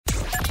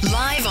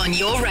Live on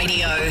your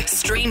radio.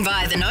 Stream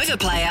via the Nova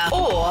player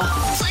or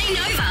play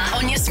Nova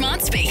on your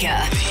smart speaker.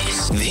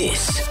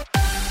 This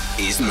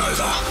is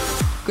Nova.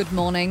 Good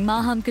morning,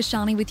 Maham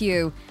Kashani with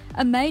you.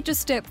 A major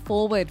step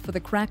forward for the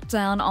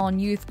crackdown on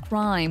youth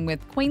crime,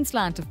 with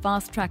Queensland to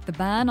fast-track the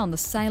ban on the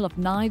sale of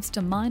knives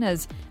to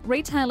minors.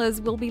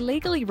 Retailers will be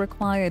legally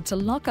required to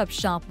lock up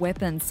sharp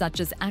weapons such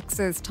as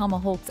axes,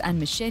 tomahawks and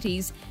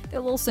machetes.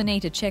 They'll also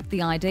need to check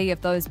the ID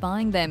of those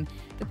buying them.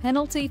 The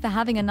penalty for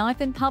having a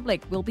knife in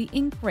public will be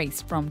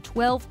increased from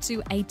 12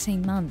 to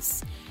 18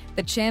 months.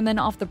 The chairman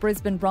of the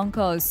Brisbane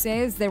Broncos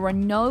says there are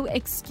no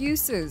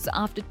excuses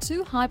after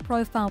two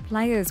high-profile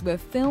players were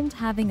filmed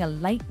having a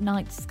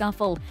late-night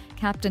scuffle.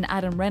 Captain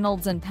Adam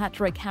Reynolds and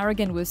Patrick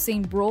Harrigan were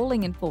seen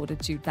brawling in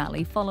Fortitude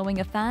Valley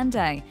following a fan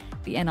day.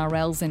 The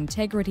NRL's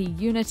integrity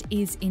unit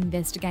is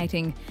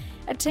investigating.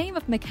 A team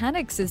of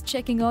mechanics is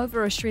checking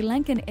over a Sri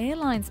Lankan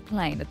Airlines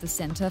plane at the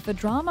Centre for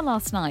Drama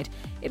last night.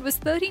 It was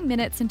 30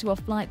 minutes into a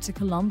flight to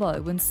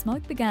Colombo when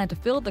smoke began to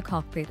fill the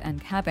cockpit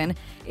and cabin.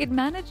 It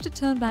managed to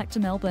turn back to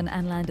Melbourne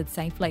and landed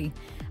safely.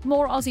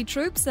 More Aussie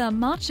troops are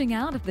marching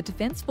out of the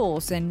Defence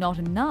Force, and not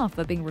enough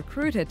are being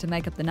recruited to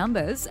make up the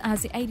numbers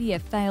as the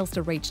ADF fails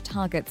to reach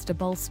targets to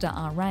bolster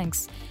our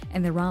ranks.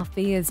 And there are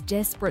fears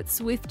desperate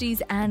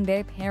Swifties and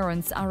their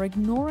parents are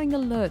ignoring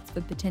alerts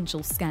for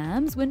potential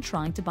scams when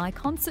trying to buy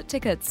concert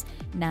tickets.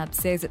 NAB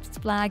says it's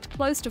flagged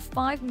close to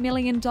 $5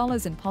 million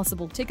in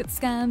possible ticket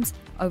scams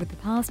over the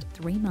past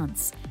 3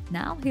 months.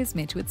 Now here's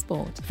Mitch with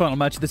sport. Final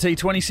match of the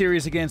T20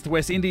 series against the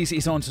West Indies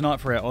is on tonight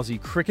for our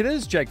Aussie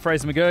cricketers. Jake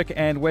Fraser-McGurk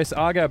and Wes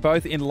Argo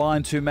both in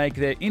line to make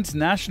their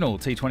international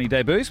T20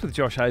 debuts, with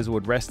Josh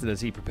Hazlewood rested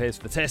as he prepares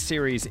for the Test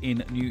series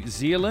in New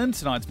Zealand.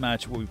 Tonight's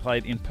match will be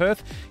played in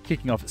Perth,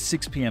 kicking off at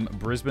 6 p.m.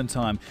 Brisbane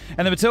time.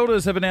 And the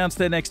Matildas have announced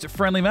their next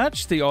friendly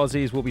match. The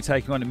Aussies will be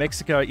taking on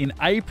Mexico in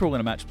April in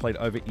a match played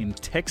over in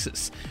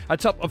Texas. A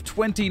top of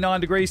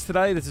 29 degrees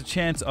today. There's a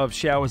chance of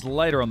showers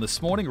later on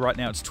this morning. Right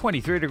now it's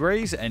 23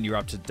 degrees and you're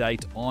up to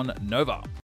date on Nova.